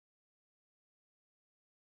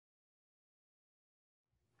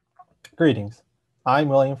Greetings. I'm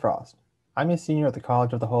William Frost. I'm a senior at the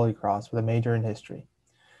College of the Holy Cross with a major in history.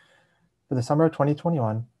 For the summer of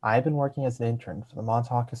 2021, I have been working as an intern for the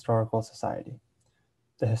Montauk Historical Society.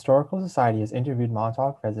 The Historical Society has interviewed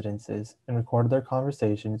Montauk residents and recorded their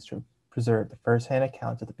conversations to preserve the first-hand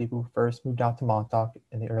accounts of the people who first moved out to Montauk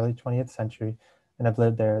in the early 20th century and have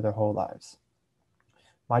lived there their whole lives.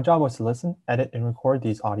 My job was to listen, edit, and record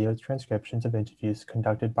these audio transcriptions of interviews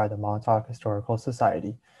conducted by the Montauk Historical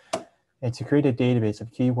Society, and to create a database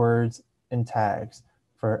of keywords and tags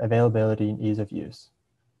for availability and ease of use.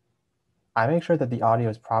 I make sure that the audio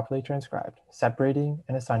is properly transcribed, separating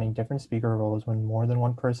and assigning different speaker roles when more than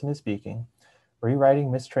one person is speaking,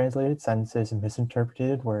 rewriting mistranslated sentences and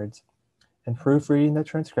misinterpreted words, and proofreading the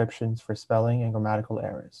transcriptions for spelling and grammatical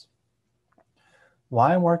errors.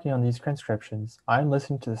 While I'm working on these transcriptions, I'm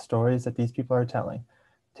listening to the stories that these people are telling,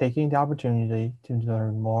 taking the opportunity to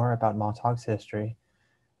learn more about Montauk's history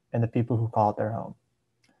and the people who call it their home.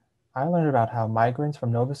 I learned about how migrants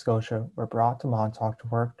from Nova Scotia were brought to Montauk to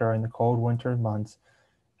work during the cold winter months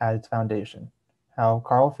at its foundation, how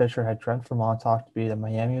Carl Fisher had dreamt for Montauk to be the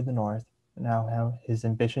Miami of the North, and how his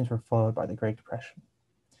ambitions were foiled by the Great Depression,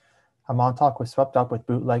 how Montauk was swept up with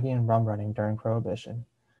bootlegging and rum running during Prohibition,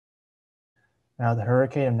 and how the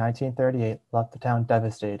hurricane of 1938 left the town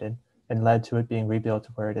devastated and led to it being rebuilt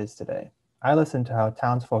to where it is today. I listened to how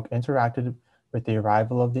townsfolk interacted with the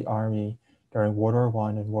arrival of the Army during World War I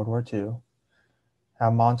and World War II, how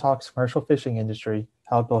Montauk's commercial fishing industry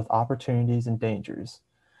held both opportunities and dangers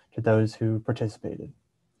to those who participated.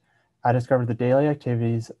 I discovered the daily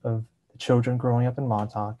activities of the children growing up in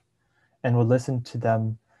Montauk and would listen to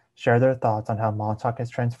them share their thoughts on how Montauk has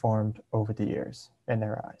transformed over the years in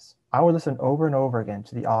their eyes. I would listen over and over again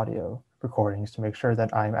to the audio recordings to make sure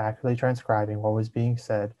that I'm accurately transcribing what was being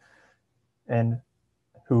said and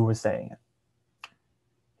who was saying it.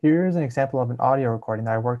 Here is an example of an audio recording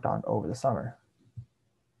that I worked on over the summer.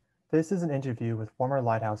 This is an interview with former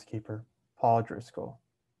lighthouse keeper Paul Driscoll,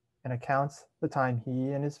 and accounts the time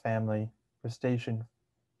he and his family were stationed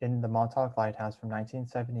in the Montauk Lighthouse from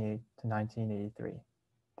 1978 to 1983.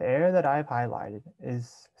 The area that I've highlighted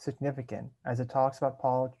is significant as it talks about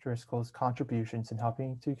Paul Driscoll's contributions in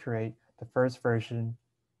helping to create the first version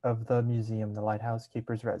of the museum, the Lighthouse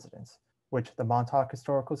Keeper's Residence, which the Montauk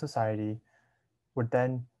Historical Society would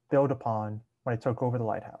then build upon when it took over the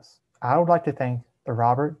lighthouse. I would like to thank the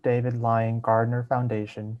Robert David Lyon Gardiner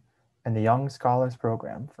Foundation and the Young Scholars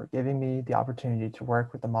Program for giving me the opportunity to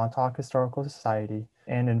work with the Montauk Historical Society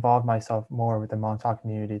and involve myself more with the Montauk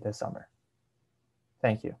community this summer.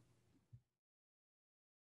 Thank you.